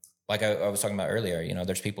like I was talking about earlier,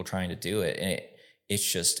 there's people trying to do it, and it's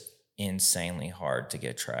just insanely hard to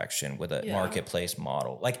get traction with a marketplace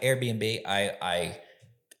model like Airbnb. I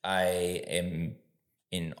am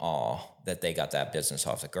in awe that they got that business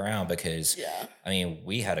off the ground because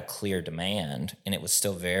we had a clear demand and it was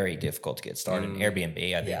still very difficult to get started.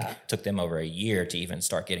 Airbnb, I think took them over a year to even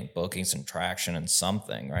start getting bookings and traction and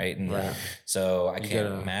something. Right. And so I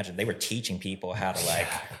can't imagine they were teaching people how to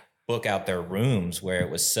book out their rooms where it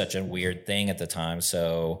was such a weird thing at the time.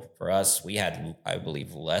 So for us, we had, I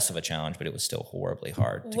believe, less of a challenge, but it was still horribly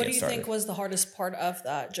hard to get started. What do you think was the hardest part of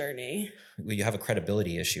that journey? Well, you have a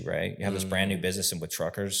credibility issue, right? You have this brand new business, and with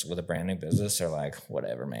truckers with a brand new business, they're like,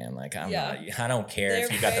 whatever, man. Like, I don't care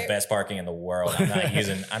if you got the best parking in the world. I'm not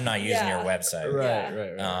using your website. Right.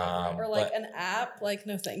 Or an app,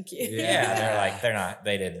 no, thank you.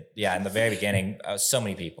 They did. Yeah. In the very beginning, so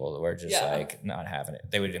many people were just not having it.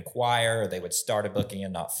 They would inquire, or they would start a booking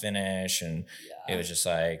and not finish. And it was just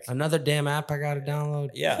like another damn app I got to download.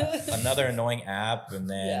 Yeah. Another annoying app. And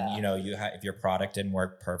then, if your product didn't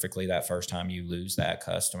work perfectly that first time, you lose that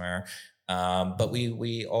customer. But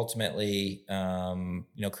we ultimately,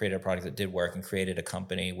 created a product that did work and created a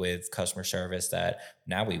company with customer service that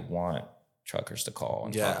now we want truckers to call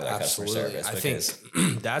and talk about customer service. I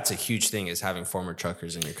think that's a huge thing, is having former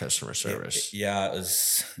truckers in your customer service. It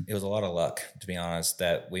was a lot of luck, to be honest,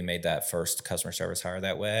 that we made that first customer service hire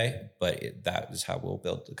that way. But that is how we'll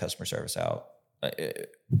build the customer service out.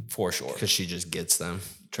 For sure. Because she just gets them.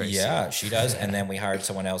 Tracy. Yeah, she does. And then we hired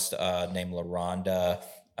someone else named LaRonda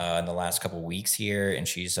in the last couple of weeks here, and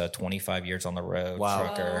she's 25 years on the road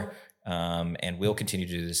trucker. And we'll continue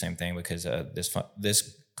to do the same thing because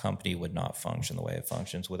this company would not function the way it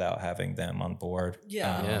functions without having them on board.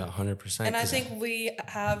 100%. And I think we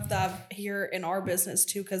have that here in our business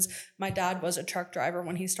too, because my dad was a truck driver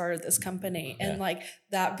when he started this company, and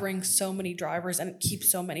that brings so many drivers and it keeps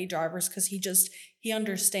so many drivers because he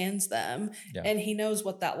understands them and he knows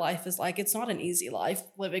what that life is like. It's not an easy life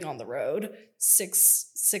living on the road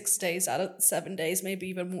 6 days out of 7 days, maybe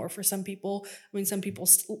even more for some people. I mean, some people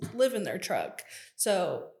live in their truck.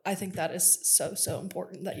 So I think that is so, so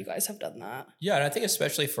important that you guys have done that. Yeah. And I think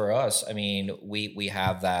especially for us, I mean, we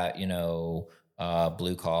have that,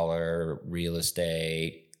 blue collar real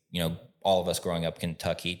estate, all of us growing up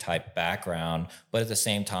Kentucky type background. But at the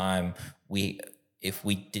same time, if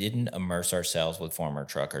we didn't immerse ourselves with former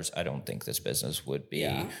truckers, I don't think this business would be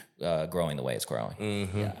growing the way it's growing.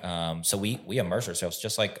 Mm-hmm. So we immerse ourselves,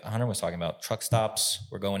 just like Hunter was talking about, truck stops.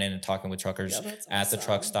 We're going in and talking with truckers at the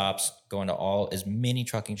truck stops, going to as many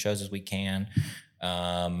trucking shows as we can,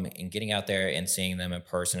 and getting out there and seeing them in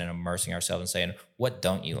person and immersing ourselves and saying, what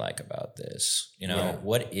don't you like about this?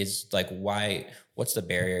 What is what's the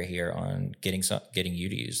barrier here on getting you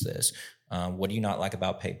to use this? What do you not like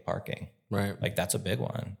about paid parking? Right. That's a big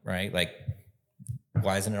one, right?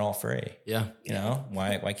 Why isn't it all free? Yeah.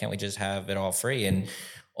 Why can't we just have it all free? And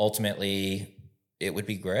ultimately it would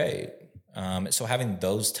be great. So having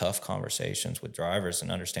those tough conversations with drivers and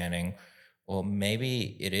understanding, well,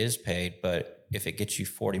 maybe it is paid, but if it gets you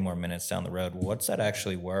 40 more minutes down the road, what's that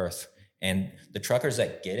actually worth? And the truckers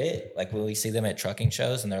that get it, when we see them at trucking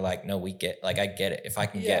shows and they're like, no, I get it. If I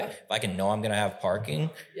can know I'm going to have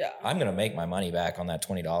parking, I'm going to make my money back on that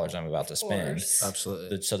 $20 I'm about to spend.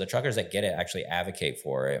 Absolutely. So the truckers that get it actually advocate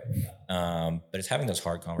for it. But it's having those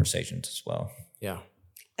hard conversations as well. Yeah.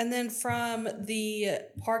 And then from the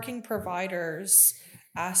parking providers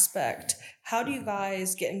aspect, how do you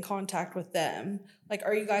guys get in contact with them?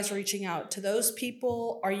 Are you guys reaching out to those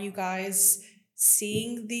people? Are you guys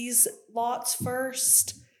seeing these lots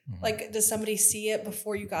first? Like, does somebody see it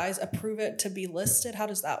before you guys approve it to be listed? How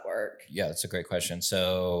does that work? Yeah, that's a great question.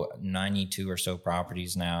 So 92 or so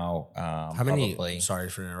properties now. How many? Sorry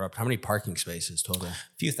for interrupt. How many parking spaces total? A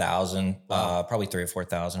few thousand, probably 3,000 or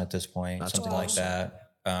 4,000 at this point, That's something awesome. like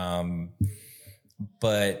that.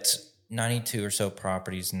 But 92 or so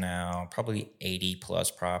properties now, probably 80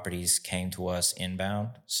 plus properties came to us inbound.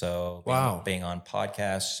 So being on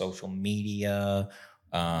podcasts, social media,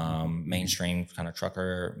 mainstream kind of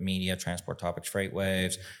trucker media, transport topics, freight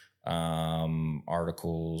waves,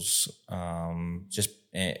 articles,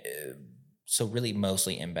 so really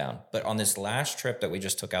mostly inbound. But on this last trip that we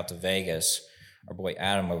just took out to Vegas, our boy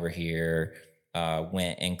Adam over here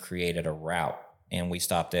went and created a route, and we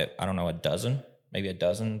stopped at, I don't know, maybe a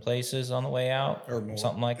dozen places on the way out or more.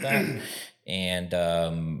 Something like that. And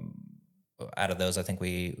out of those, I think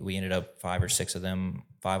we ended up 5 of them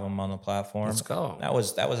on the platform. Let's go. That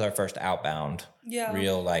was our first outbound. Yeah.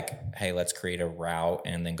 Real like, hey, let's create a route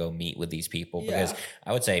and then go meet with these people. Because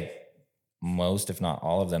I would say most, if not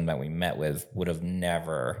all of them that we met with would have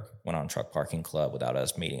never went on Truck Parking Club without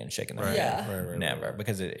us meeting and shaking their hand. Right, Never.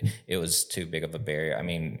 Because it was too big of a barrier. I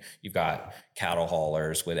mean, you've got cattle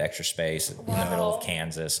haulers with extra space in the middle of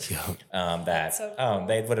Kansas that so cool.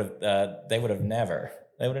 they would have never.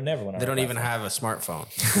 They would have never went on. They don't even have a smartphone.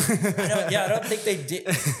 I don't think they did.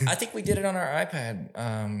 I think we did it on our iPad.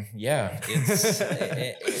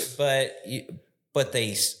 But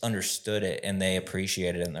they understood it and they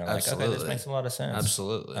appreciated it, and they're like, okay, this makes a lot of sense.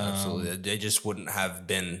 Absolutely. They just wouldn't have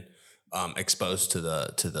been exposed to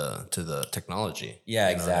the technology. Yeah,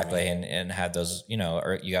 exactly. I mean? And had those,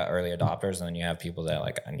 or you got early adopters, and then you have people that are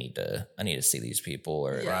like, I need to see these people,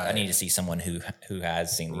 or I need to see someone who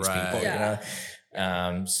has seen these people. Yeah.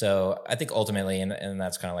 So I think ultimately, and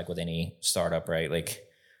that's kind of like with any startup, right? Like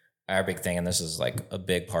our big thing, and this is like a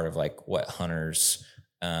big part of like what Hunter's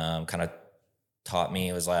kind of taught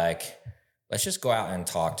me, was like, let's just go out and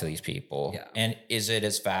talk to these people. Yeah. And is it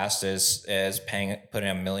as fast as putting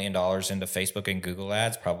 $1 million into Facebook and Google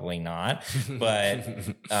ads? Probably not. But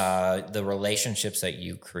the relationships that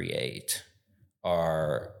you create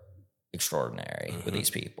are extraordinary with these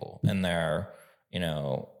people. And they're,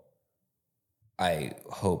 I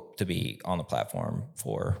hope to be on the platform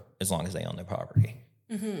for as long as they own their property.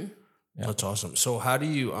 Yeah. That's awesome. So how do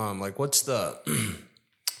you, what's the,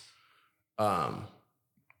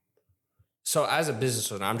 so as a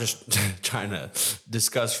business owner, I'm just trying to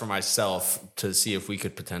discuss for myself to see if we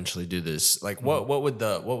could potentially do this. Like what would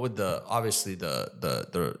obviously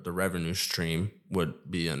the revenue stream would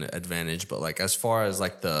be an advantage, but like as far as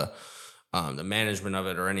like the management of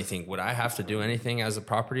it or anything, would I have to do anything as a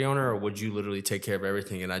property owner, or would you literally take care of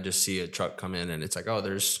everything and I just see a truck come in and it's like, oh,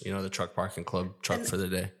 there's, the Truck Parking Club truck for the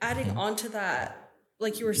day? Adding on to that,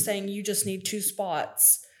 like you were saying, you just need 2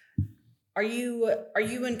 spots. Are you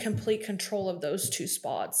in complete control of those 2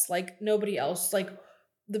 spots? Like nobody else, like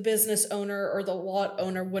the business owner or the lot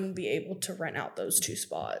owner wouldn't be able to rent out those 2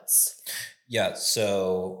 spots? Yeah.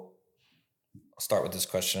 So I'll start with this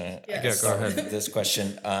question. Yes. Yeah, go ahead. This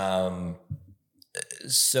question.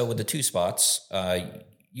 So with the 2 spots,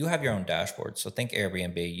 you have your own dashboard. So think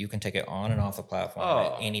Airbnb. You can take it on and off the platform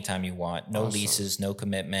at any time you want. No leases, no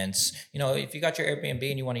commitments. If you got your Airbnb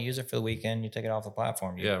and you want to use it for the weekend, you take it off the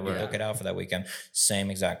platform. You book it out for that weekend. Same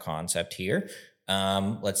exact concept here.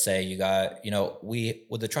 Let's say you got,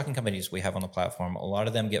 with the trucking companies we have on the platform, a lot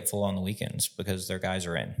of them get full on the weekends because their guys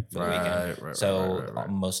are in for the weekend. So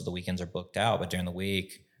most of the weekends are booked out, but during the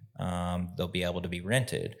week, they'll be able to be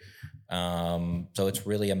rented. So it's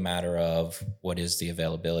really a matter of what is the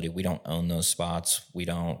availability. We don't own those spots. We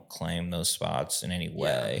don't claim those spots in any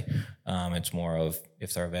way. It's more of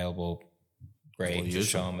if they're available, great. Just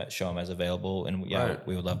show them as available, and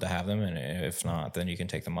we would love to have them. And if not, then you can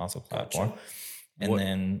take them off the platform. Gotcha. And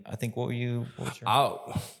then I think what was your?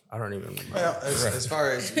 I don't even remember. Well, as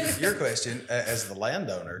far as your question, as the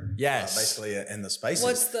landowner, yes, basically in the spaces.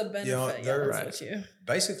 What's the benefit?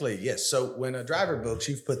 Basically, yes. So when a driver books,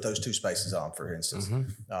 you've put those 2 spaces on, for instance.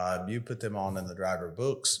 You put them on in the driver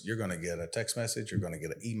books, you're going to get a text message. You're going to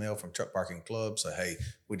get an email from Truck Parking Club. Say, hey,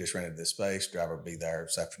 we just rented this space. Driver will be there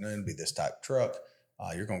this afternoon, be this type of truck.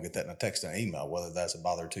 You're going to get that in a text and an email, whether that's a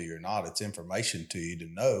bother to you or not. It's information to you to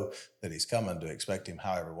know that he's coming, to expect him,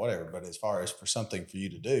 however, whatever. But as far as for something for you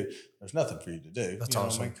to do, there's nothing for you to do. That's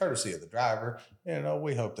awesome. Courtesy of the driver,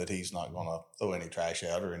 we hope that he's not going to throw any trash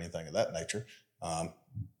out or anything of that nature.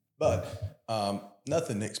 But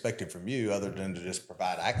nothing expected from you other than to just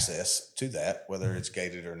provide access to that, whether it's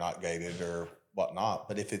gated or not gated or whatnot.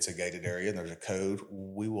 But if it's a gated area and there's a code,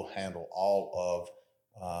 we will handle all of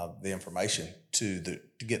the information to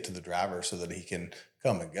get to the driver so that he can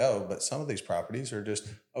come and go. But some of these properties are just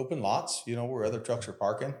open lots, where other trucks are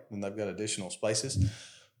parking and they've got additional spaces.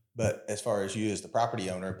 But as far as you as the property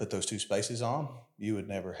owner put those 2 spaces on, you would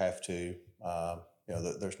never have to,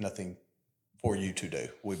 there's nothing for you to do.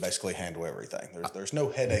 We basically handle everything. There's no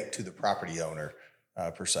headache to the property owner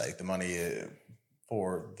per se. The money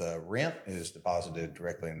for the rent is deposited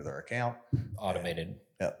directly into their account. Automated.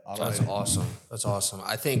 Yeah, That's awesome. That's awesome.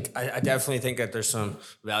 I definitely think that there's some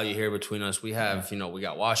value here between us. We have, we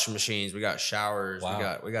got washing machines, we got showers,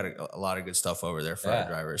 Wow. we got a lot of good stuff over there for our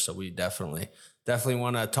drivers. So we definitely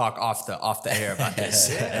want to talk off the air about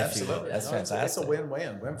this. Yeah, absolutely. That's fantastic. It's a win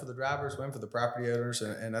for the drivers, win for the property owners,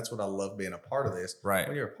 and that's what I love being a part of this. Right.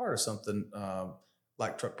 When you're a part of something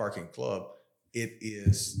like Truck Parking Club, it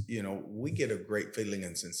is, we get a great feeling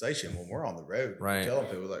and sensation when we're on the road. Right. Telling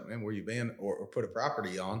people like, man, where you been? Or put a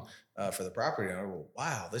property on for the property owner. Well,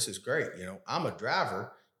 wow, this is great. I'm a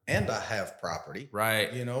driver and I have property.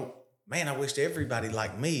 Right. Man, I wished everybody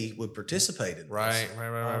like me would participate in this. Right.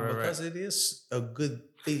 Because it is a good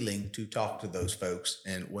feeling to talk to those folks.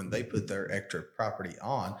 And when they put their extra property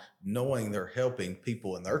on, knowing they're helping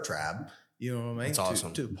people in their tribe, you know what I mean? That's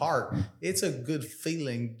awesome. To park, it's a good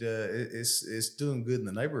feeling. It's doing good in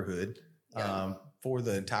the neighborhood for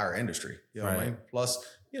the entire industry. You know what I mean? Plus,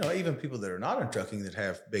 even people that are not in trucking that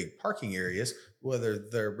have big parking areas, whether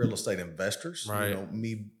they're real estate investors,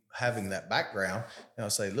 me having that background,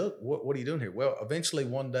 say, look, what are you doing here? Well, eventually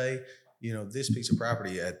one day, this piece of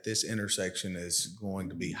property at this intersection is going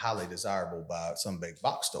to be highly desirable by some big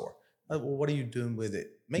box store. Well, what are you doing with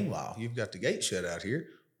it? Meanwhile, you've got the gate shut out here.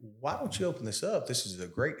 Why don't you open this up? This is a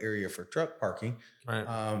great area for truck parking. Right.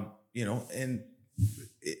 And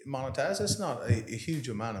monetize. It's not a huge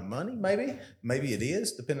amount of money. Maybe it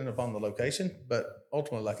is, depending upon the location. But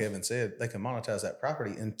ultimately, like Evan said, they can monetize that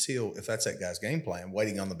property until, if that's that guy's game plan,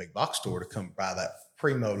 waiting on the big box store to come buy that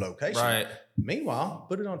primo location. Right. Meanwhile,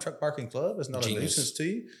 put it on Truck Parking Club. It's not Genius. a nuisance to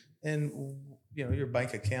you, and your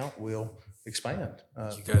bank account will expand.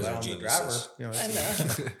 You guys are geniuses. I know.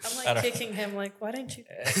 I'm like kicking him, like, why didn't you?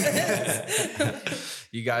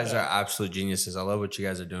 You guys are absolute geniuses. I love what you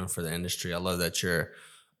guys are doing for the industry. I love that you're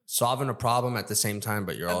solving a problem at the same time,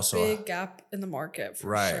 but you're also a big gap in the market.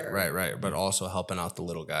 For sure. Right. But also helping out the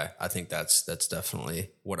little guy. I think that's definitely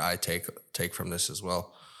what I take from this as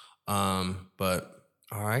well. But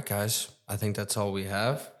all right, guys, I think that's all we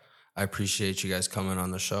have. I appreciate you guys coming on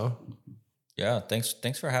the show. Yeah,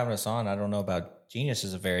 thanks for having us on. I don't know about genius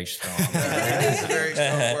is a very strong It is a very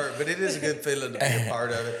strong word, but it is a good feeling to be a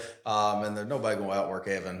part of it. And there's nobody going to outwork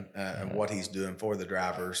Evan and what he's doing for the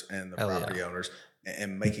drivers and the property owners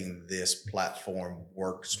and making this platform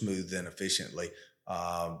work smooth and efficiently.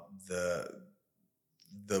 The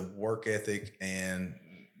work ethic, and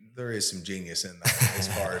there is some genius in that as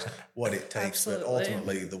far as what it takes, but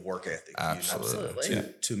ultimately the work ethic.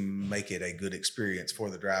 To make it a good experience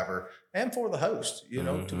for the driver and for the host,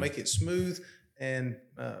 to make it smooth and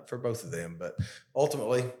for both of them. But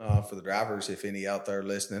ultimately, for the drivers, if any out there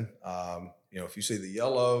listening, if you see the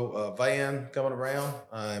yellow van coming around,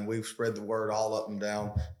 and we've spread the word all up and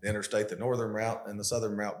down the interstate, the northern route and the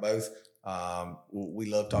southern route both. We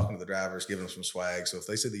love talking to the drivers, giving them some swag. So if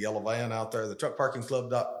they see the yellow van out there, the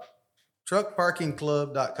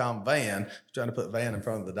truckparkingclub.com van, trying to put van in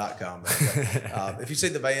front of the .com. If you see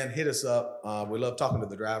the van, hit us up. We love talking to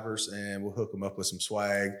the drivers, and we'll hook them up with some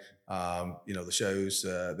swag. The shows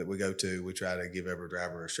that we go to, we try to give every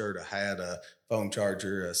driver a shirt, a hat, a phone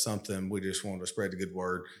charger, something. We just want to spread the good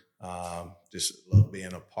word. Just love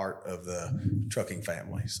being a part of the trucking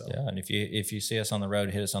family. So and if you see us on the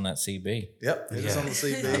road, hit us on that CB. Yep, hit us on the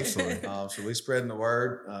CB. Absolutely. So we spreading the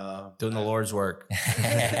word, doing the Lord's work.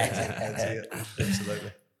 That's it.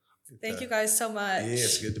 Absolutely. Thank you guys so much. Yeah,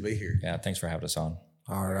 it's good to be here. Yeah, thanks for having us on.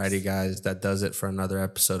 All righty, guys. That does it for another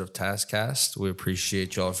episode of TAZ Cast. We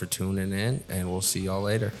appreciate y'all for tuning in, and we'll see y'all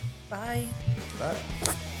later. Bye. Bye.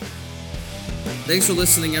 Thanks for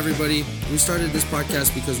listening, everybody. We started this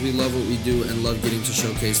podcast because we love what we do and love getting to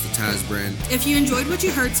showcase the TAZ brand. If you enjoyed what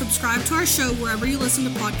you heard, subscribe to our show wherever you listen to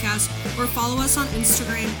podcasts or follow us on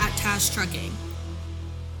Instagram at TAZ Trucking.